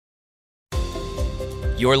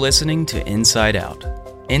You're listening to Inside Out.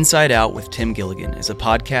 Inside Out with Tim Gilligan is a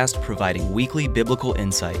podcast providing weekly biblical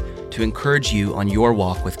insight to encourage you on your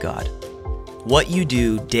walk with God. What you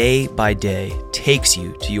do day by day takes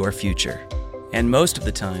you to your future. And most of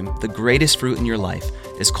the time, the greatest fruit in your life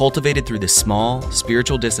is cultivated through the small,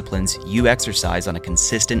 spiritual disciplines you exercise on a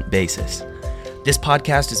consistent basis. This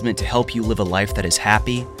podcast is meant to help you live a life that is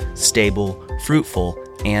happy, stable, fruitful,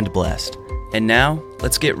 and blessed. And now,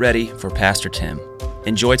 let's get ready for Pastor Tim.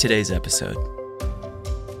 Enjoy today's episode.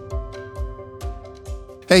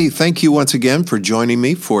 Hey, thank you once again for joining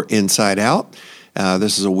me for Inside Out.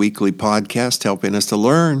 This is a weekly podcast helping us to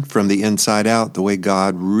learn from the inside out the way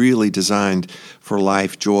God really designed for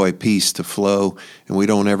life, joy, peace to flow, and we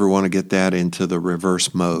don't ever want to get that into the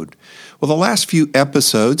reverse mode. Well, the last few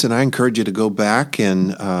episodes, and I encourage you to go back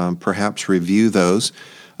and perhaps review those.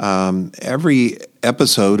 Every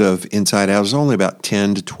episode of Inside Out is only about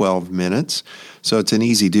 10 to 12 minutes, so it's an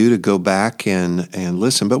easy do to go back and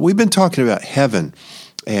listen. But we've been talking about heaven,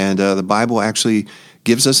 and the Bible actually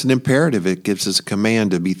gives us an imperative. It gives us a command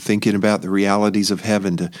to be thinking about the realities of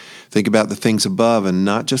heaven, to think about the things above and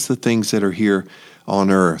not just the things that are here on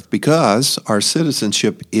earth, because our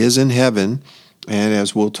citizenship is in heaven. And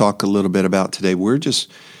as we'll talk a little bit about today, we're just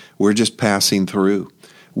passing through.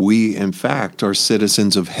 We, in fact, are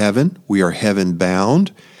citizens of heaven. We are heaven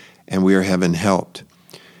bound, and we are heaven helped.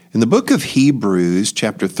 In the book of Hebrews,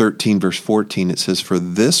 chapter 13, verse 14, it says, "For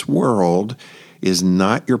this world is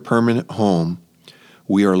not your permanent home.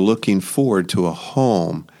 We are looking forward to a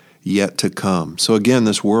home yet to come." So again,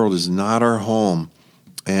 this world is not our home.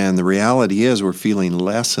 And the reality is we're feeling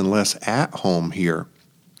less and less at home here.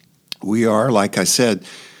 We are, like I said,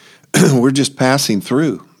 we're just passing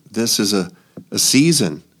through. This is a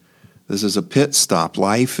season. This is a pit stop.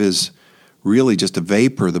 Life is really just a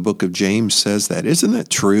vapor. The book of James says that. Isn't that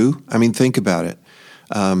true? I mean, think about it.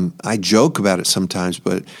 I joke about it sometimes,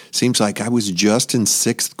 but it seems like I was just in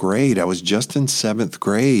 6th grade. I was just in 7th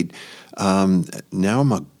grade. Now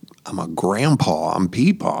I'm a grandpa. I'm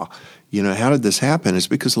peepaw. You know, how did this happen? It's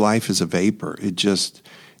because life is a vapor.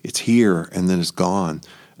 It's here and then it's gone.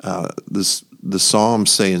 The Psalms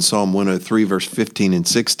say in Psalm 103, verse 15 and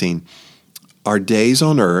 16, "Our days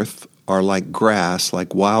on earth are like grass,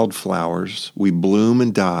 like wildflowers. We bloom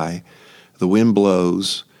and die. The wind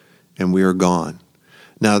blows and we are gone."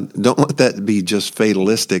 Now, don't let that be just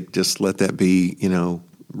fatalistic. Just let that be,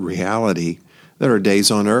 reality. There are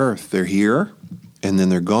days on earth. They're here, and then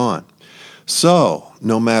they're gone. So,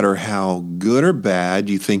 no matter how good or bad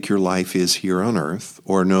you think your life is here on earth,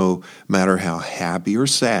 or no matter how happy or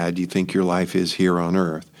sad you think your life is here on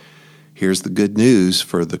earth, here's the good news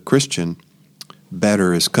for the Christian: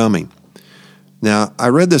 better is coming. Now, I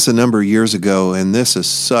read this a number of years ago, and this is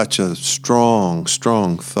such a strong,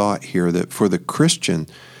 strong thought here that for the Christian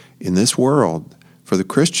in this world, for the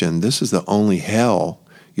Christian, this is the only hell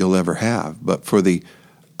you'll ever have. But for the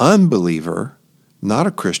unbeliever, not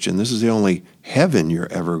a Christian, this is the only heaven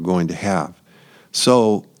you're ever going to have.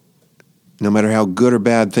 So, no matter how good or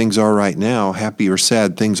bad things are right now, happy or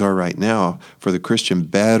sad things are right now, for the Christian,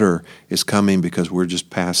 better is coming because we're just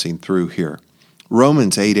passing through here.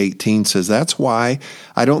 Romans 8:18 says, "That's why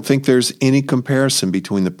I don't think there's any comparison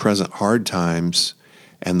between the present hard times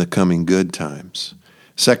and the coming good times."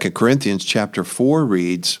 2 Corinthians chapter 4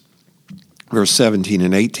 reads, verse 17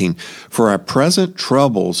 and 18, "For our present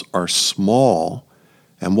troubles are small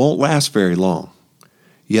and won't last very long,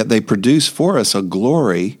 yet they produce for us a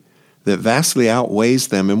glory that vastly outweighs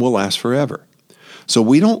them and will last forever." So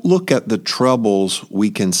we don't look at the troubles we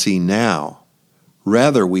can see now.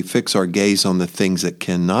 Rather, we fix our gaze on the things that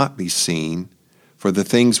cannot be seen, for the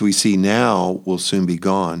things we see now will soon be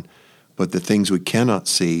gone, but the things we cannot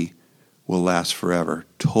see will last forever.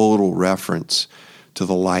 Total reference to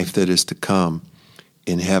the life that is to come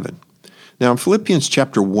in heaven. Now, in Philippians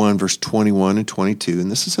chapter 1, verse 21 and 22,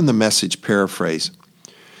 and this is in the Message paraphrase,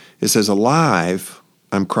 it says, "Alive,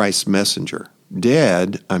 I'm Christ's messenger.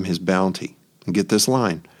 Dead, I'm his bounty." And get this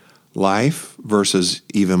line, life versus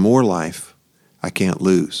even more life, I can't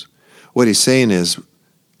lose. What he's saying is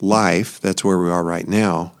life, that's where we are right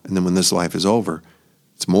now, and then when this life is over,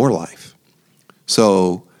 it's more life.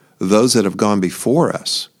 So those that have gone before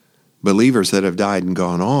us, believers that have died and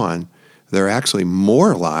gone on, they're actually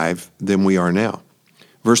more alive than we are now.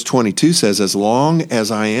 Verse 22 says, "As long as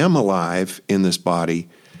I am alive in this body,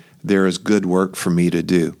 there is good work for me to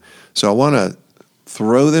do." So I want to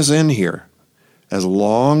throw this in here. As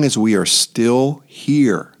long as we are still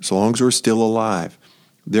here, as long as we're still alive,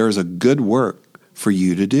 there is a good work for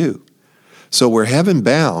you to do. So we're heaven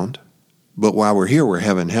bound, but while we're here, we're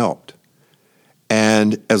heaven helped.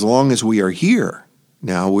 And as long as we are here,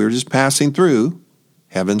 Now, we're just passing through.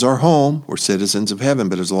 Heaven's our home. We're citizens of heaven,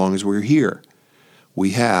 but as long as we're here,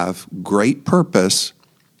 we have great purpose,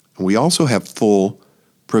 and we also have full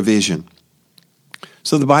provision.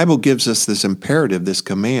 So the Bible gives us this imperative, this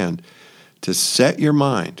command, to set your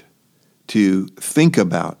mind, to think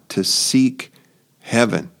about, to seek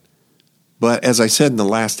heaven. But as I said in the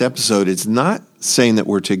last episode, it's not saying that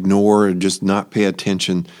we're to ignore or just not pay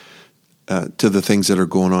attention to the things that are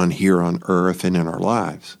going on here on earth and in our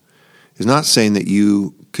lives. It's not saying that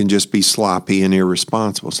you can just be sloppy and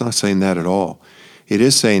irresponsible. It's not saying that at all. It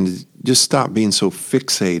is saying just stop being so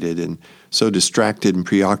fixated and so distracted and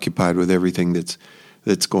preoccupied with everything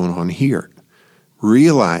that's going on here.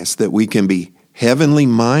 Realize that we can be heavenly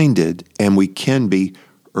minded and we can be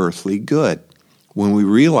earthly good. When we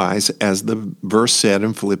realize, as the verse said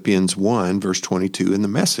in Philippians 1, verse 22 in the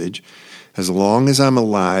Message, as long as I'm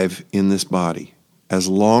alive in this body,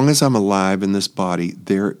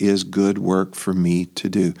 there is good work for me to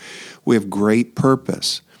do. We have great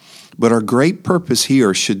purpose. But our great purpose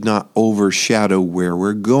here should not overshadow where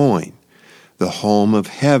we're going, the home of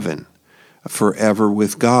heaven, forever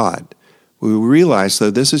with God. We realize,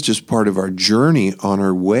 though, this is just part of our journey on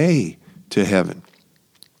our way to heaven.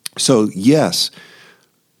 So, yes,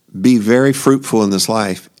 be very fruitful in this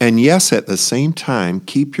life. And yes, at the same time,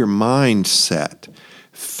 keep your mind set.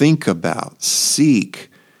 Think about, seek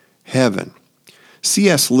heaven.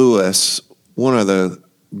 C.S. Lewis, one of the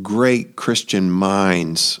great Christian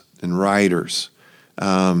minds and writers,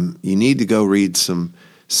 you need to go read some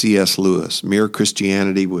C.S. Lewis. Mere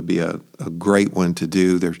Christianity would be a great one to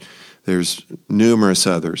do. There's numerous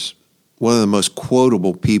others. One of the most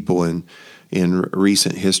quotable people in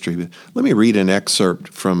recent history. But let me read an excerpt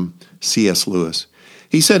from C.S. Lewis.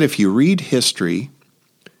 He said, if you read history,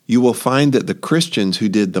 you will find that the Christians who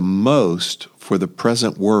did the most for the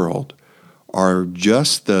present world are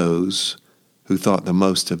just those who thought the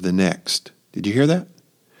most of the next. Did you hear that?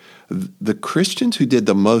 The Christians who did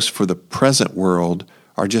the most for the present world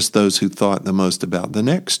are just those who thought the most about the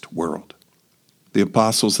next world. The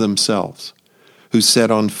apostles themselves, who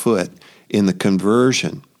set on foot in the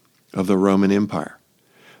conversion of the Roman Empire.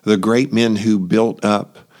 The great men who built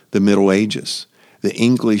up the Middle Ages. The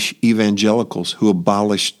English evangelicals who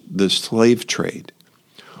abolished the slave trade.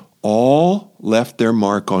 All left their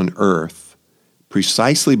mark on earth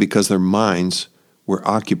precisely because their minds were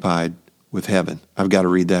occupied with heaven. I've got to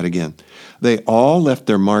read that again. They all left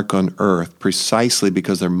their mark on earth precisely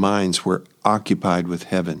because their minds were occupied with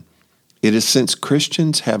heaven. It is since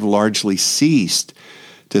Christians have largely ceased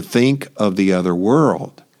to think of the other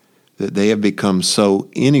world that they have become so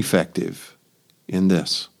ineffective in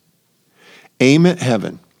this. Aim at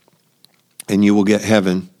heaven, and you will get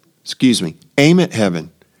heaven. Aim at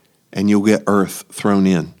heaven, and you'll get earth thrown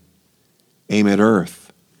in. Aim at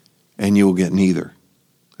earth, and you will get neither.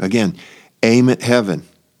 Again, aim at heaven,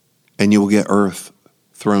 and you will get earth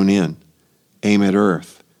thrown in. Aim at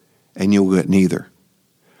earth, and you'll get neither.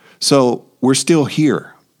 So we're still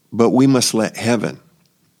here, but we must let heaven,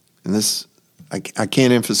 and this, I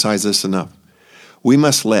can't emphasize this enough. We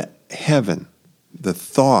must let heaven, the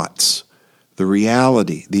thoughts, the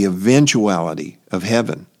reality, the eventuality of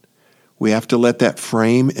heaven, we have to let that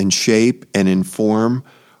frame and shape and inform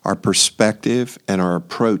our perspective and our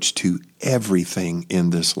approach to everything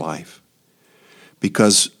in this life.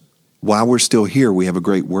 Because while we're still here, we have a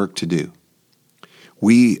great work to do.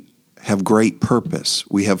 We have great purpose.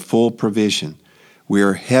 We have full provision. We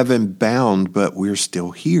are heaven bound, but we're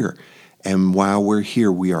still here. And while we're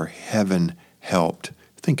here, we are heaven helped.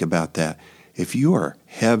 Think about that. If you are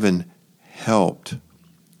heaven helped,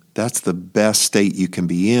 that's the best state you can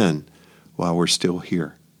be in while we're still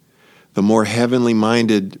here. The more heavenly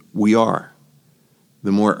minded we are,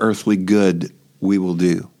 the more earthly good we will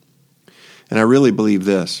do. And I really believe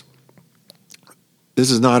this. This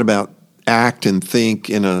is not about act and think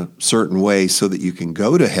in a certain way so that you can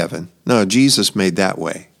go to heaven. No, Jesus made that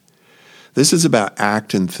way. This is about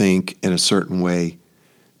act and think in a certain way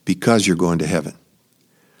because you're going to heaven.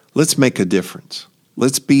 Let's make a difference.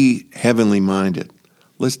 Let's be heavenly minded.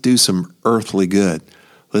 Let's do some earthly good.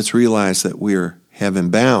 Let's realize that we're heaven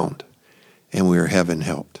bound and we're heaven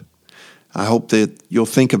helped. I hope that you'll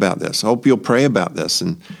think about this. I hope you'll pray about this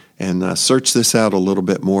and search this out a little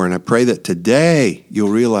bit more. And I pray that today you'll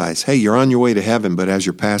realize, hey, you're on your way to heaven, but as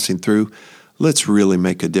you're passing through, let's really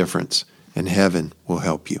make a difference, and heaven will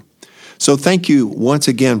help you. So thank you once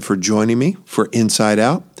again for joining me for Inside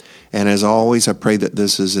Out. And as always, I pray that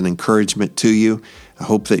this is an encouragement to you. I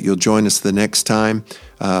hope that you'll join us the next time.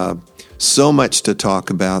 So much to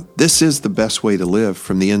talk about. This is the best way to live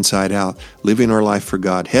from the inside out, living our life for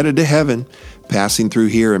God, headed to heaven, passing through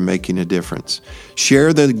here and making a difference.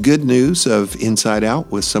 Share the good news of Inside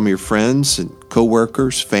Out with some of your friends and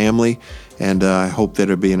coworkers, family, and I hope that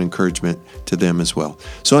it'll be an encouragement to them as well.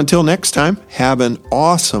 So until next time, have an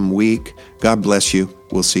awesome week. God bless you.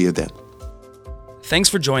 We'll see you then. Thanks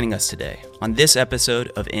for joining us today on this episode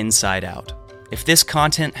of Inside Out. If this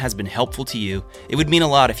content has been helpful to you, it would mean a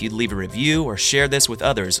lot if you'd leave a review or share this with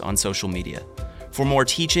others on social media. For more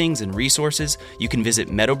teachings and resources, you can visit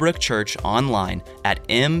Meadowbrook Church online at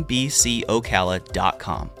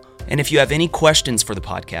mbcocala.com. And if you have any questions for the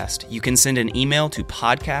podcast, you can send an email to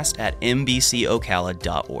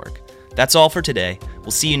podcast@mbcocala.org. That's all for today.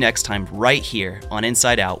 We'll see you next time right here on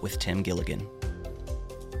Inside Out with Tim Gilligan.